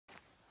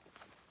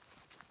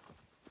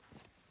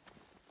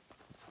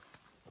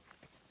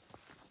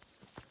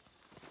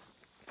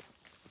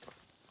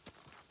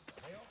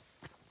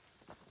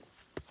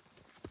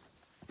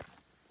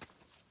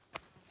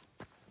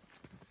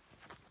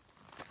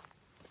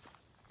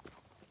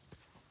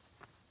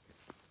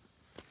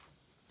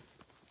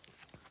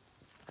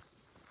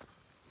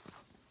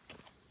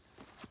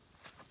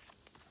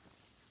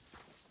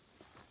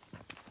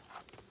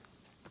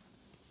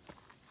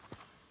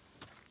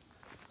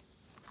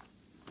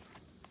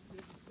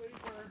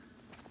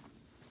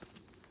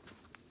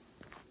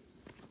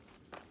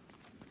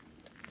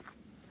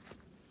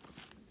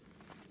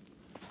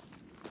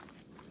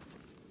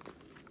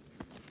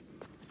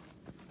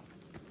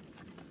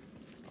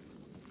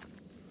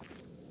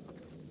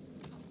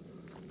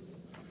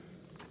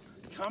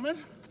coming?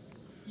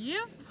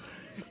 Yep.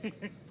 You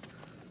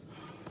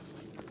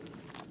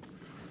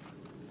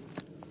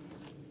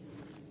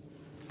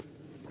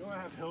don't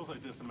have hills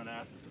like this in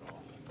Manassas at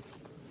all.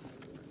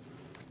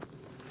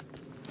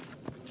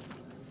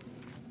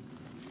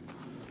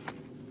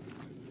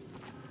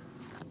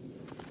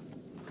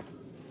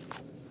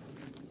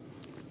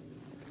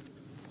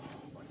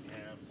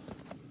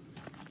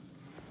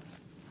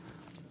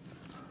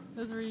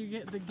 This is where you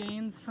get the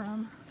gains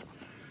from.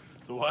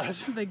 The what?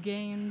 The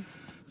gains.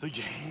 The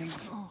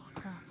gains? Oh,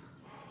 crap.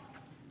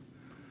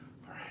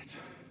 All right.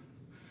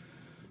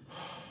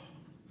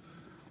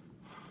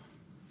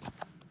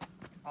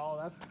 Oh,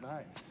 that's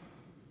nice.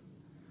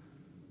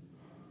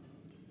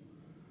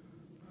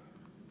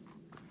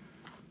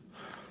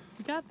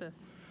 You got this.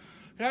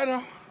 Yeah, I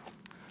know.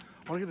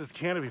 I want to get this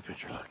canopy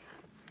picture. Look.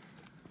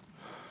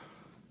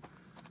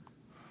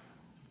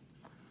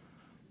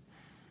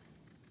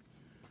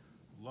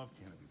 Love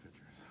canopy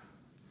pictures.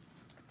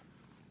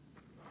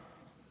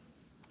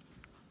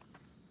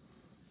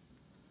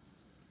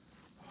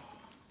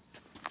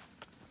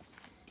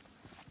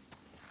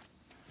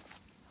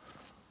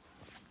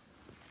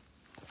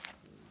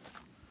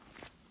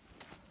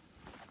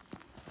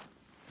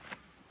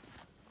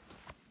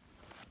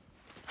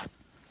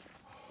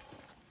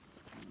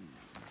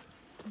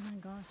 Oh my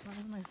gosh, why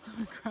is my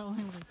stomach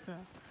growling like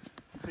that?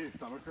 You see your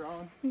stomach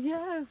growling?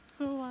 Yes,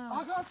 so loud.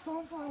 I got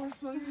sunflower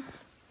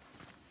seeds.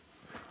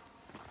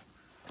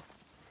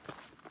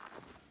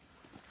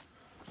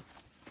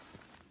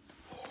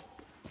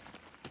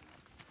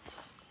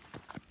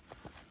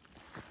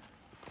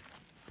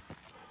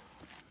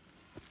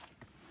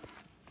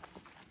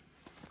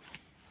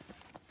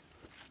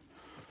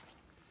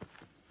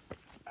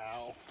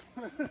 Ow.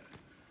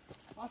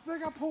 I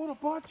think I pulled a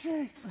butt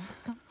cheek.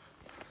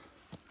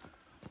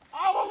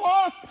 I'm a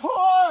lost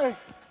toy.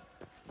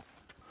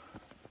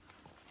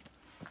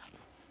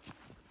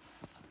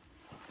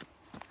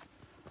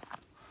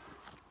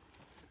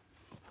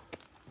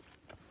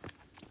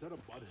 Is that a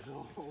butt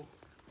hill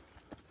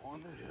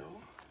on the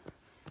hill?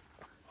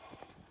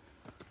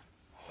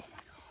 Oh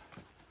my God.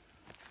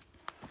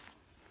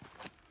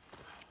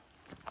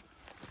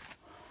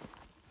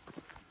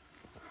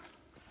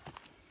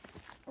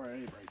 All right, I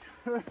need a break.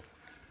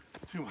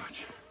 It's too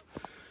much.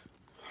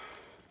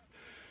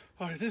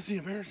 All right, this is the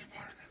embarrassing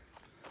part.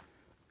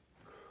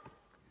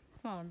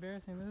 It's not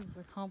embarrassing. This is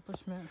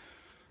accomplishment.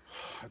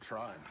 I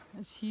tried.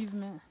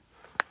 Achievement.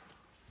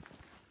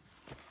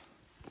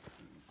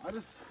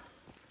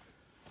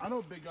 I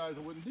know big guys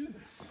that wouldn't do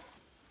this.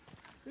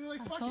 They're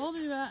like, I fuck told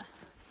it. you that.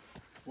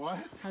 What?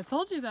 I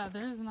told you that.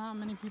 There's not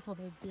many people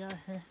that be out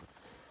here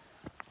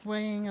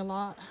weighing a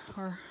lot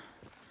or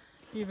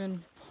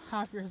even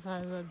half your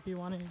size that'd be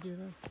wanting to do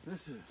this.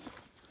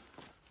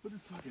 But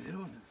this fucking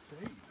hill is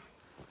insane.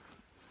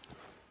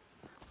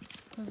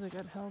 This is a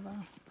good hill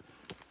though.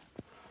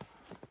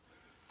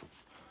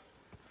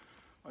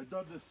 I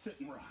dug this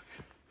sitting rock.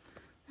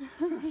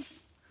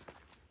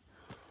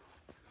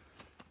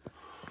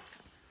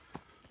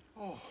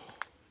 Oh.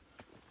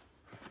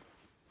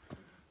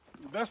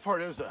 The best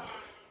part is though,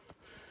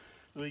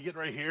 when you get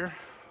right here,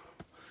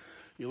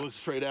 you look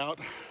straight out,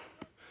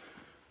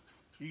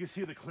 you can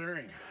see the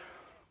clearing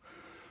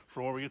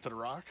from where we get to the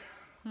rock.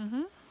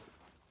 Mm-hmm.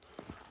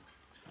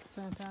 It's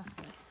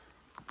fantastic.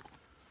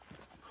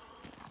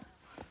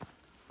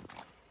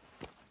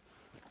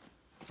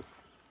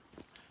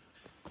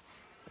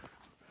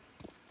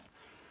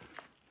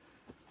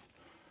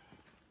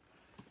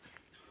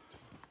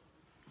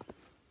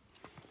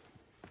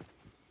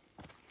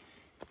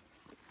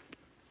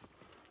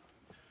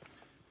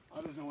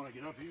 I just don't want to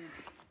get up here.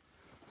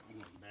 I'm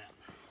going to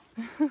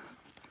nap.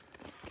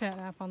 Cat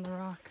nap on the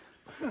rock.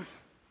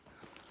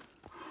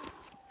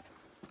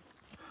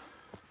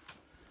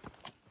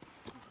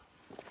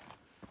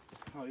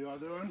 How y'all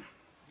doing?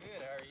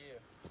 Good, how are you?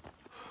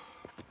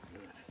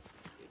 Good.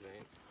 Good,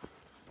 man.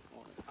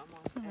 Come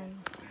on, Sorry.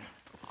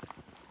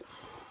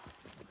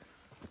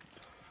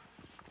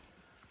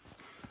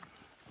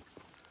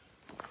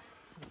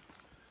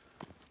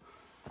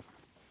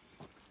 I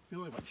feel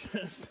like my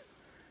chest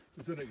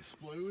is going to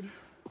explode.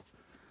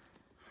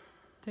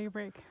 Take a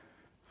break.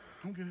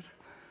 I'm good.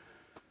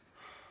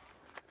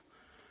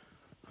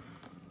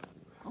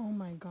 Oh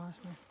my gosh,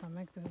 my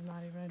stomach. This is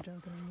not even a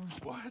joke anymore.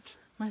 What?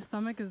 My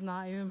stomach is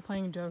not even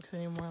playing jokes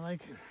anymore.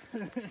 Like,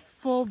 it's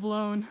full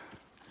blown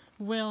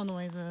whale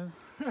noises.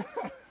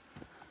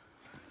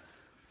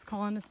 It's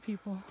calling its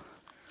people.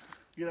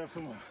 You could have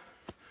some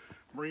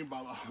marine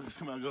biologists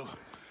come out and go,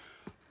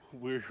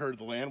 we heard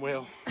the land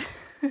whale.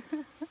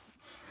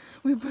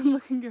 We've been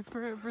looking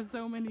for it for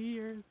so many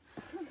years.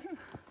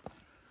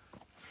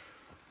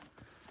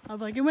 I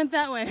was like, it went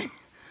that way.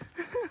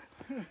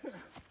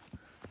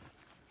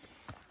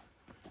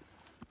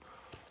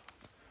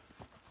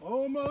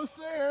 Almost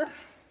there.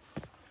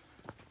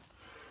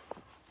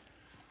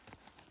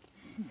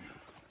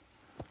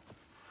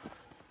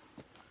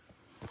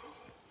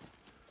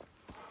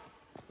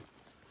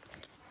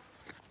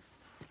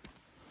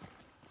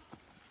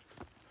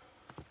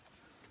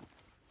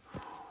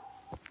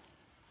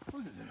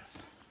 Look at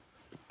this.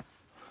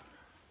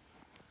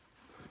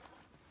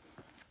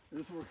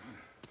 This is where it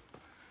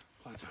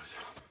plateaus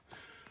out.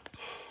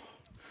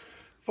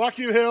 Fuck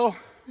you, Hill.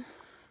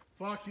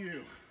 Fuck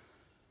you.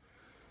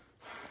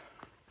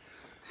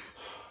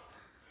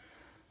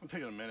 I'm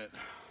taking a minute.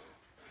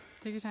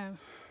 Take your time.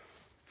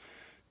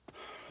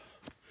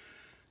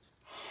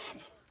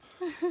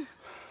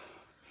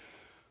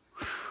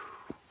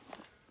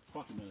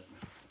 Fuck a minute.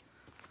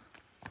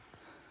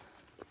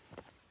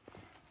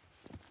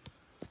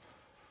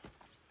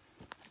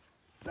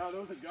 Now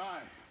there was a guy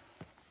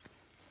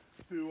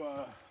who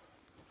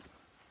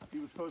he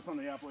was posting on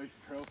the Appalachian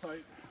Trail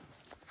site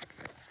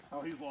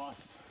how he's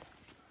lost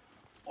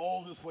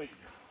all this weight.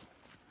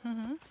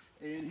 And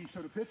he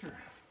showed a picture.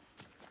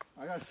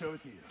 I gotta show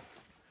it to you.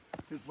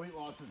 His weight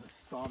loss is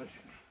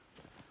astonishing.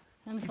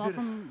 And it's all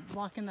from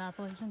walking the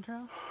Appalachian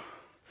Trail?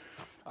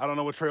 I don't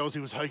know what trails he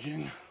was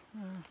hiking.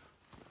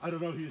 I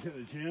don't know if he was in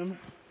the gym.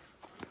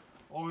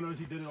 All I know is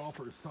he did it all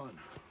for his son.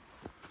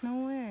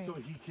 No way. So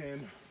he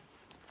can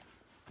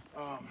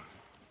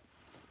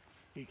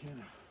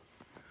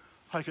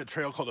hike a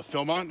trail called the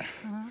Philmont,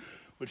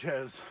 which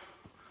has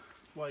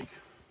like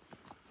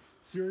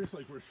serious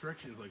like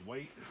restrictions, like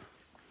weight,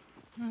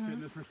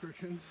 fitness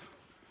restrictions.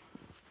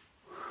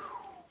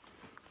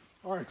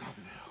 All right, top of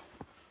the hill,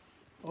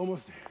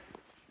 almost there.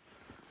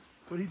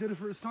 But he did it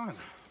for his son.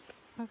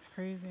 That's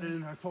crazy.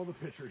 And I saw the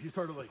picture. He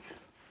started like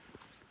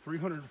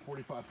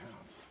 345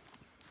 pounds.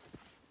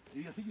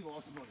 I think he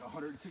lost him like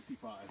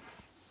 165.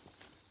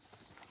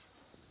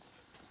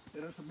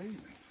 And it's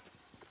amazing.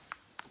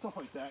 Stuff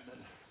like that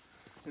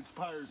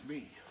inspires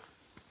me.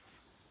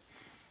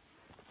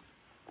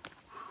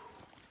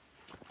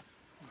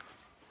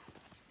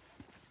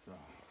 So,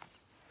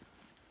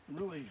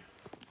 really,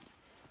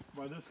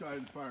 by this guy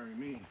inspiring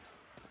me,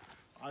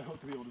 I hope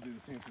to be able to do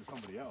the same for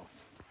somebody else.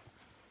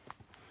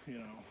 You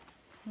know.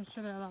 I'm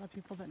sure there are a lot of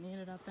people that need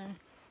it out there.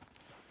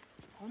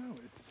 I know,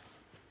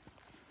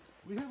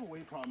 we have a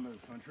weight problem in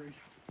this country.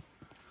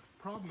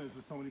 Problem is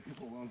that so many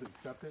people are willing to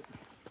accept it,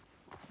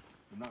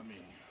 but not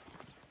me.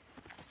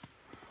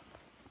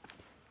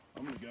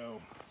 I'm gonna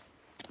go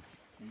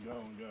and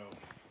go and go.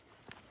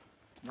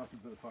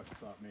 Nothing's gonna fucking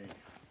stop me.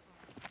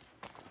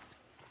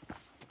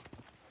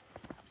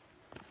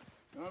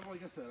 And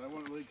like I said,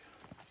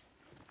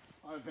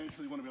 I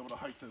eventually want to be able to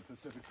hike the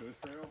Pacific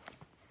Coast Trail.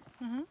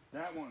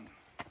 That one,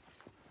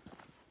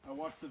 I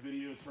watched the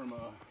videos from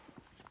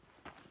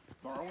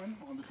Darwin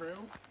on the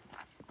trail.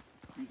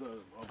 He's a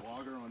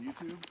vlogger on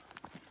YouTube.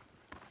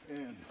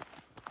 And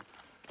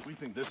we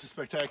think this is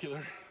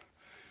spectacular.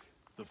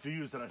 The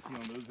views that I see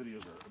on those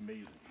videos are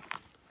amazing.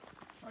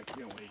 I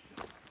can't wait.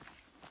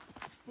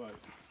 But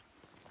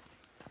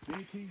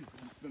JT's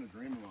been a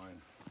dream of mine.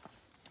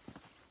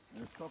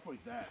 And stuff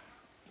like that.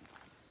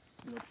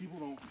 You know, people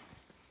don't,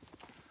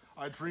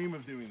 I dream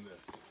of doing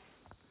this.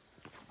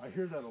 I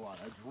hear that a lot.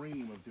 I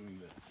dream of doing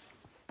this.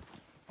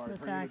 Or I But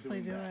to dream of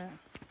actually doing do that. it.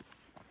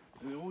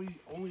 And they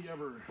only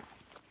ever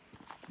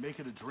make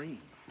it a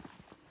dream.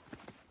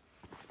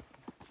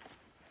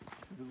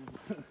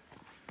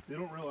 They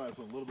don't realize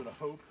a little bit of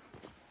hope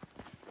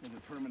and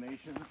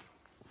determination,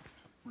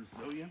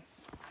 resilience,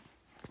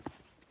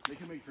 they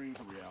can make dreams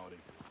a reality.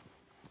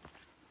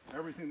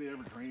 Everything they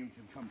ever dreamed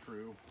can come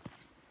true.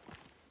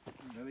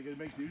 And then they gotta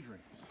make new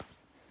dreams.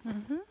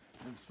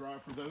 And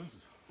strive for those.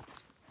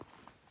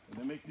 And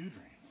then make new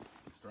dreams.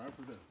 And strive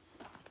for those.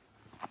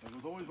 It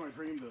was always my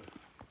dream to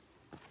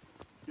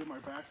get my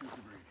bachelor's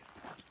degree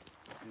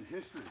in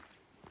history.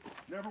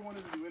 Never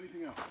wanted to do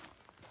anything else.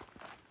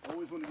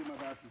 Always wanted to get my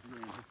bachelor's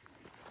degree in history.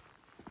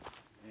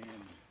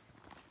 And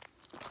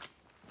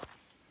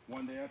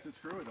one day I said,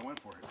 screw it, I went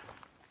for it.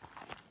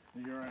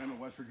 And here I am at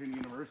West Virginia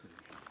University.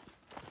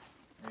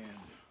 And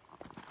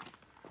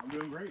I'm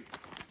doing great.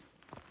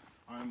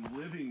 I'm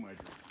living my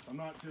dreams. I'm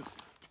not just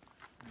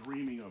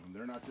dreaming of them.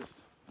 They're not just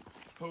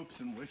hopes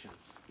and wishes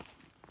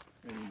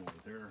anymore.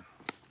 They're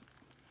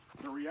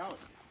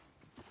reality.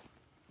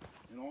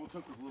 And all it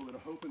took was a little bit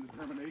of hope and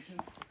determination.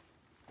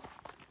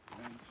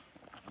 And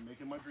I'm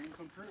making my dream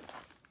come true.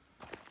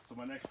 So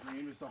my next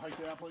dream is to hike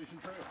the Appalachian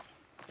Trail.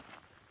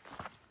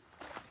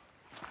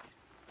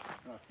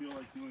 And I feel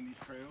like doing these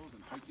trails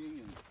and hiking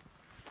and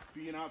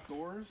being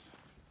outdoors,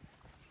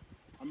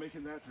 I'm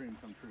making that dream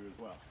come true as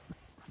well.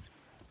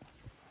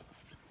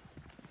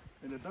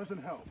 And it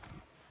doesn't help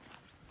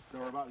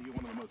that we're about to get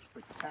one of the most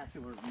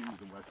spectacular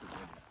views in West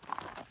Virginia.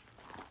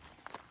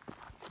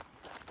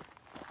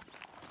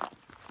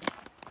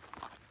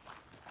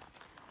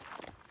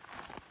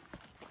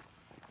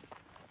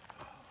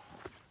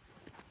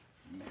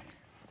 Man,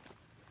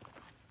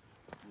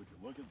 would you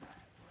look at that?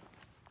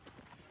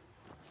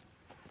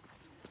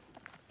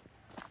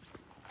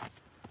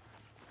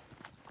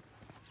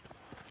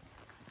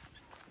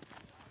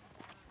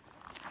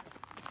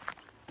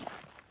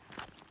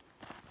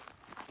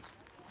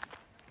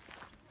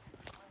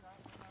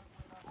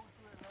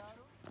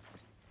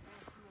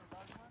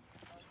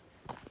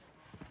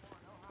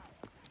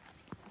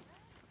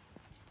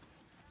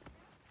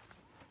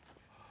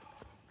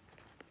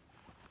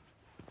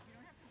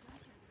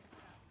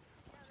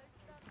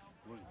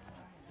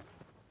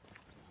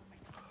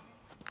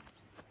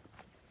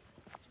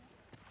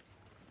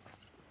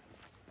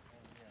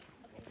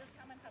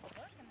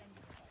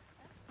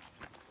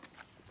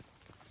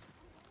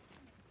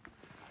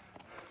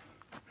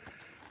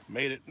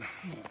 Made it.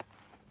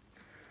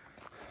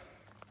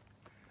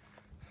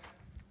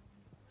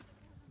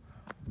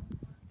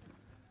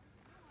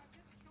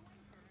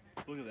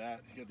 Look at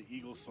that. You got the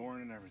eagle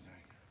soaring and everything.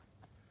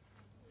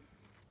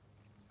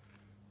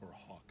 Or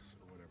hawks,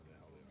 or whatever the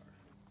hell they are.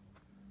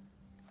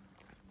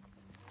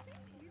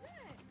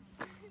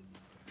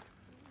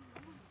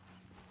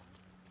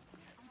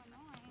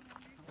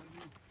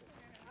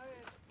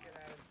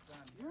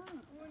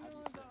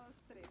 Uno, dos,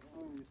 tres.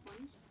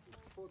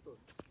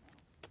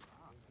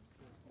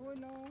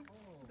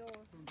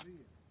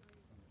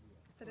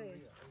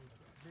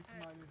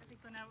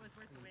 So now it was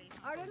worth the wait.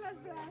 Abre los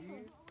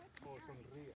brazos.